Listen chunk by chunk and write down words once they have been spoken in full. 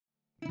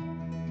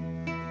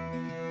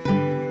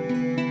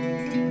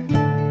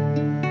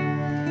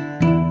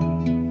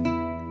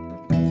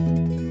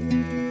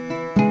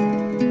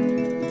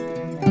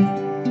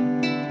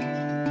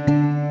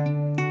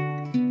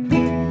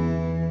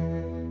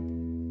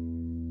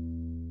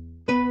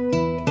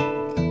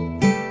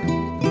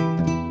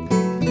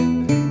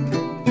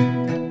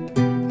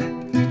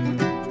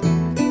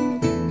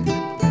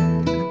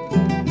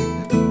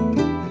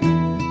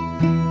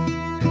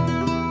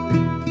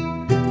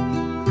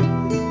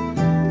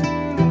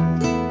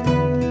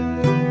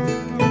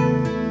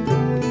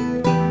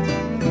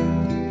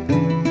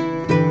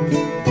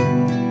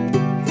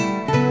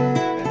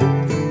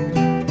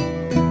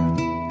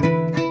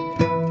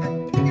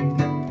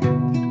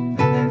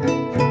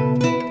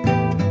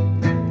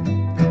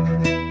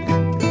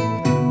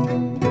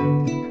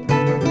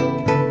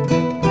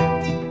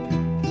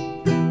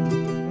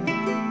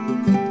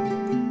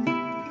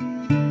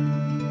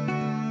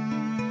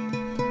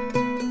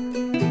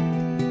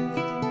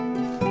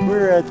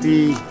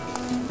the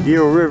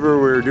Eel River.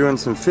 We were doing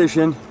some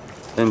fishing.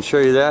 Didn't show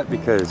you that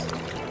because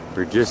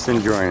we're just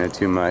enjoying it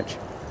too much.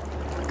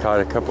 Caught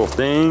a couple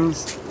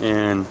things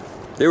and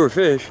they were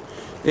fish.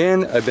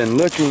 And I've been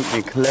looking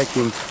and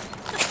collecting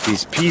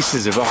these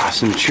pieces of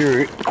awesome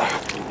chert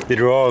that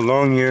are all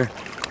along here.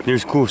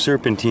 There's cool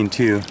serpentine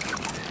too.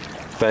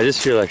 But I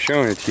just feel like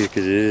showing it to you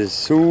because it is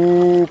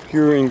so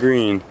pure and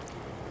green.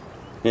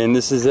 And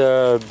this is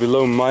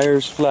below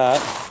Myers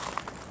Flat,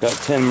 about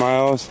 10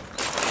 miles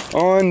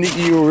on the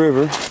Eel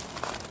River.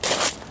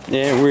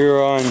 And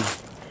we're on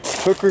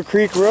Hooker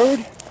Creek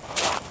Road,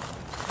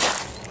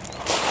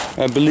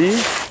 I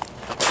believe.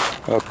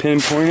 I'll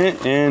pinpoint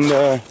it,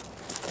 and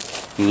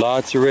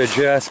lots of red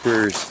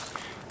jaspers,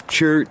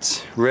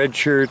 cherts, red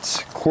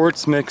cherts,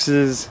 quartz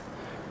mixes,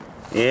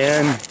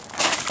 and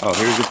oh,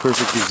 here's a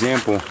perfect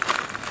example.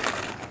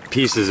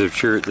 Pieces of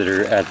chert that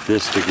are at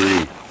this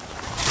degree.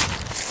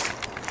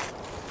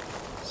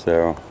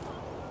 So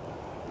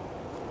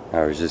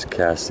I was just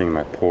casting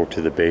my pole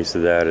to the base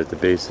of that at the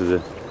base of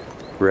the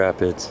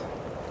rapids.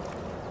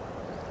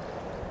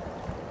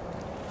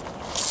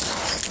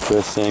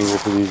 Best angle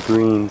for these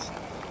greens.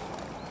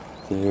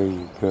 There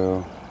you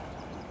go.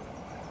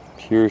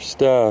 Pure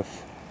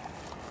stuff.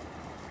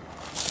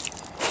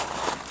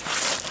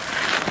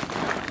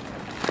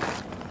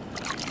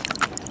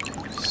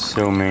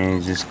 So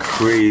many just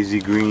crazy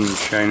greens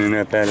shining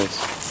up at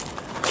us.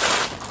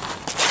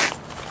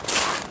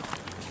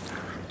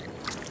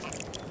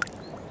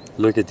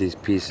 Look at these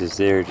pieces,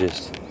 they're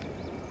just,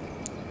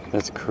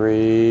 that's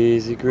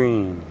crazy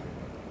green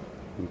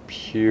and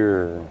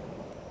pure.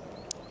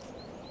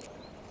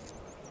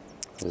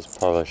 Just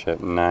polish up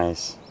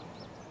nice.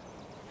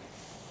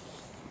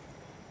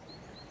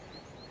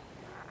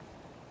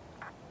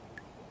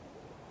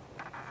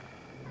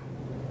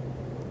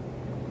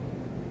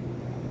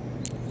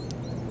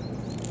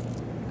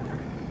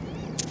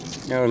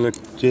 Now look,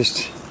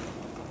 just,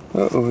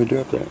 uh-oh, I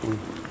dropped that one.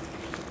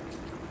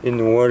 In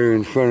the water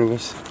in front of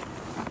us.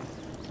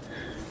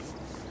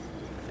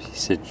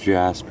 Piece of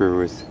jasper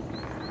with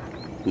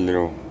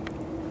little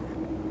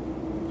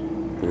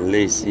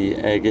lacy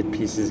agate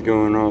pieces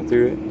going all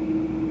through it.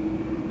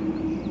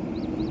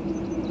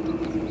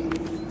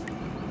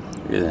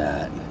 Look at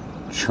that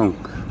chunk.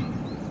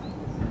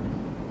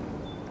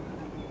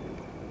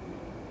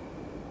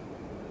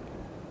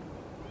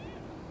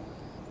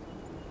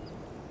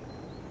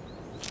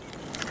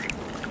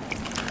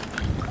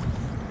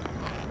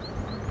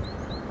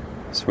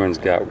 This one's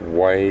got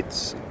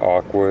whites,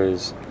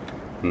 aquas,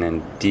 and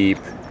then deep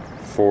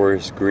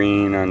forest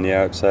green on the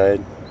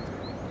outside.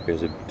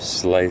 Here's a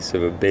slice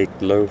of a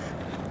baked loaf.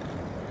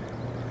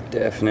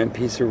 Definite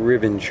piece of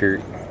ribbon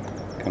chert.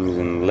 Comes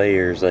in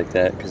layers like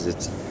that because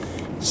it's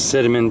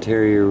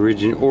sedimentary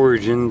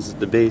origins at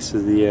the base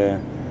of the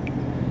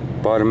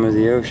bottom of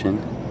the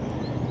ocean.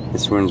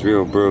 This one's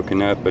real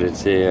broken up, but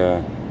it's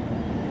a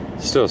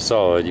still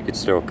solid. You could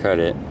still cut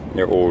it.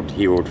 They're old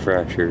healed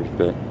fractures,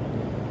 but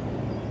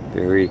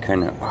very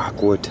kind of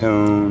aqua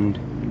toned.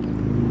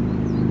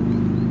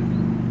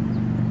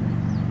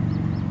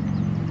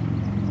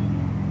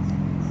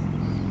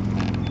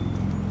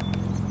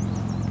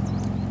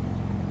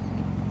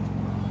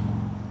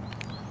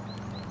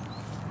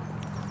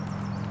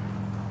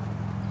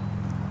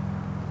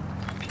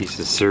 Piece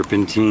of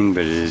serpentine,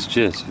 but it is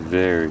just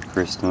very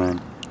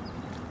crystalline.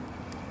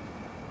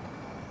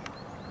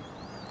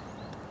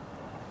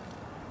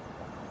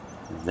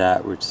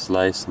 That would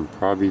slice and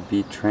probably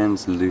be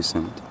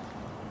translucent.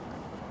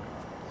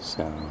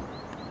 So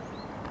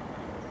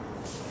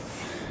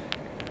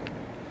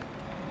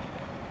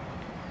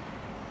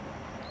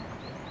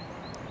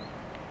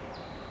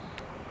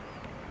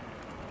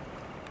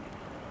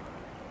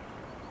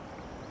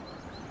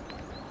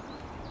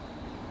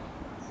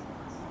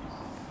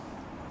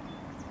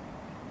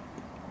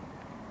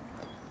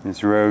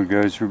this road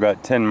goes for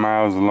about 10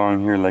 miles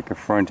along here like a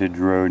frontage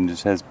road and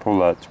just has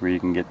pullouts where you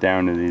can get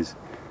down to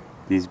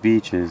these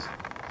beaches.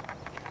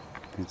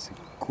 It's a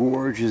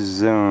gorgeous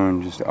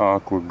zone, just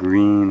aqua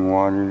green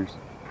waters.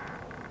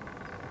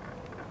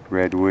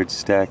 Redwoods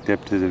stacked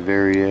up to the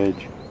very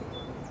edge.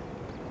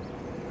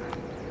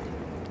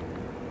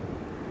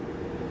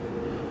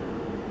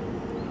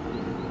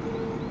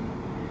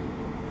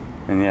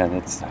 And yeah,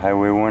 that's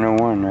Highway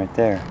 101 right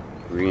there.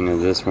 Green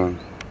of this one.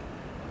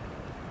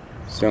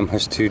 It's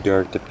almost too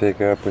dark to pick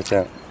up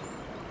without.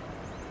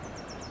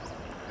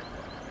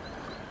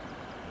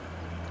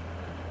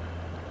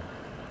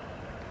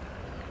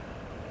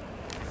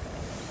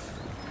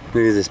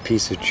 Look at this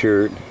piece of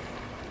chert.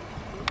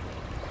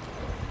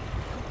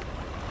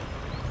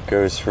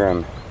 Goes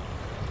from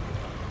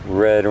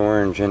red,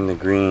 orange, and the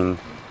green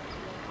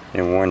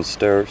in one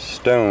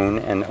stone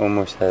and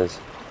almost has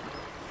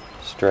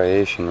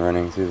striation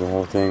running through the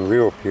whole thing.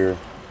 Real pure.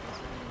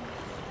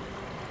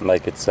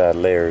 Like its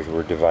layers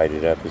were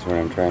divided up is what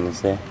I'm trying to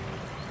say.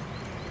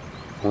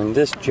 When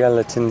this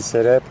gelatin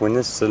set up, when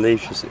this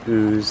salacious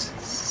ooze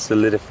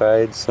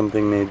solidified,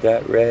 something made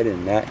that red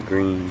and that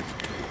green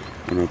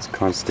in its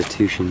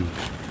constitution.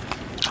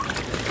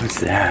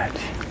 What's that?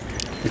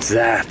 It's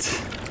that.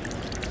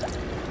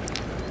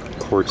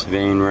 Quartz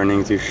vein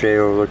running through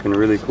shale, looking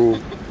really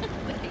cool.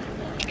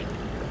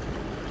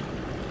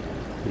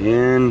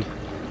 And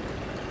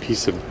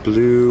piece of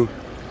blue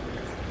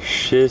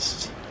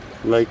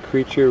schist-like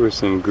creature with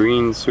some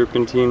green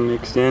serpentine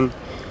mixed in.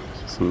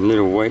 Some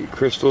little white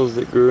crystals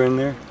that grew in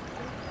there.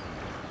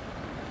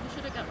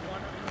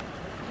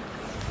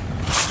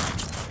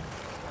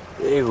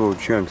 Big old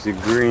chunks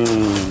of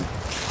green.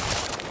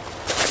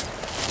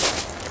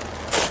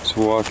 Just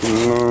walking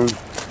along,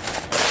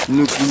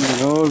 looking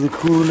at all the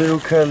cool little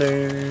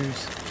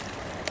colors.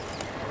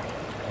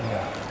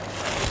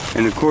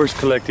 And of course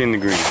collecting the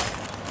green.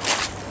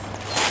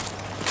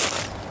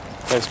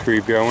 That's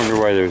creepy. I wonder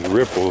why there's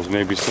ripples.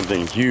 Maybe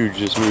something huge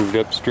just moved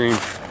upstream.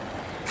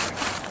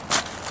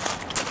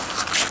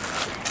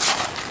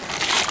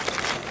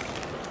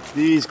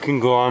 These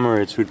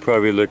conglomerates would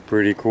probably look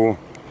pretty cool.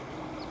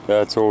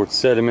 That's old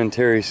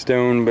sedimentary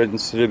stone, but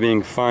instead of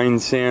being fine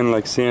sand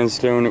like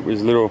sandstone, it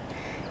was little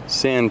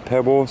sand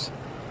pebbles.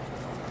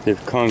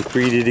 They've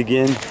concreted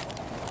again.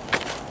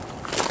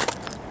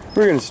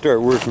 We're gonna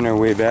start working our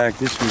way back.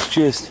 This was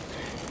just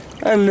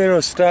a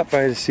little stop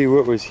by to see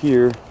what was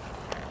here.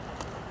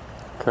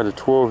 Caught a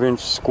 12-inch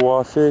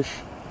squawfish.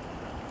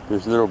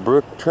 There's little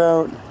brook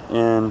trout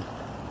and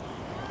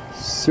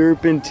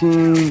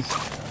serpentines.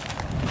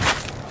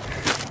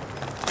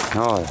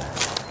 Oh.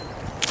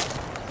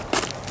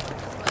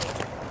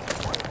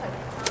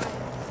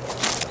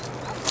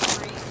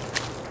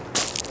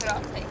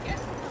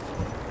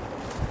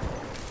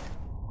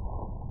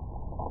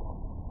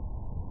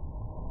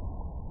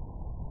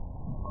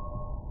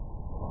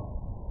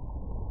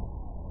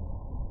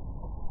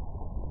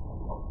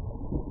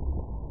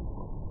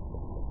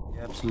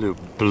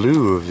 Absolute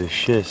blue of the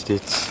schist.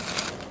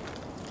 It's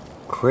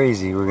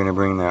crazy. We're gonna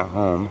bring that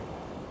home.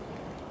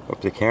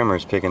 Hope the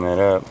camera's picking that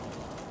up.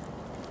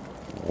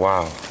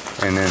 Wow.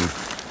 And then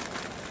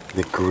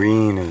the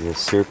green of the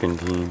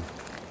serpentine.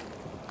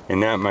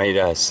 And that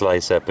might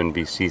slice up and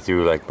be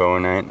see-through like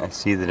bowenite. I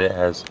see that it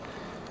has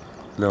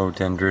little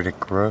dendritic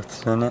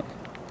growths in it.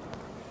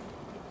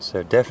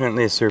 So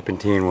definitely a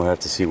serpentine. We'll have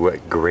to see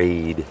what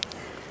grade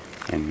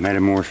and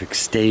metamorphic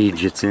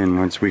stage it's in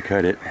once we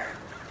cut it.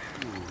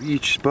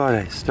 Each spot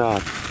I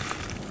stop,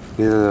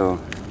 get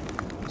little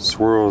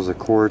swirls of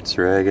quartz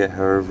or agate,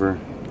 however.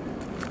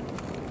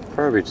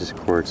 Probably just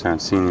quartz. I don't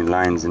see any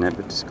lines in it,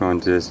 but just going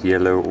to this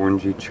yellow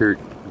orangey chert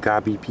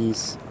gobby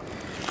piece.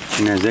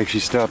 And I was actually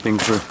stopping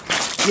for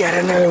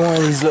yet another one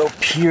of these little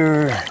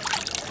pure.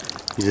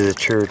 These are the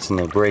cherts, and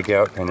they break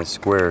out kind of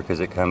square because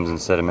it comes in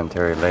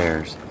sedimentary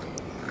layers.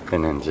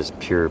 And then just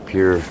pure.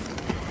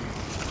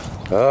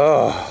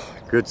 Oh,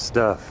 good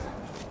stuff.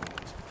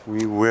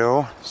 We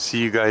will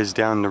see you guys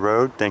down the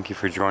road. Thank you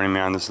for joining me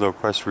on this little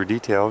quest for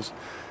details.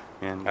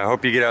 And I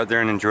hope you get out there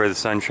and enjoy the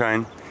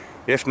sunshine.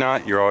 If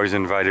not, you're always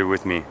invited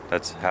with me.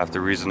 That's half the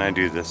reason I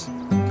do this.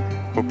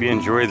 Hope you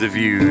enjoy the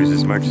views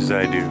as much as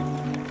I do.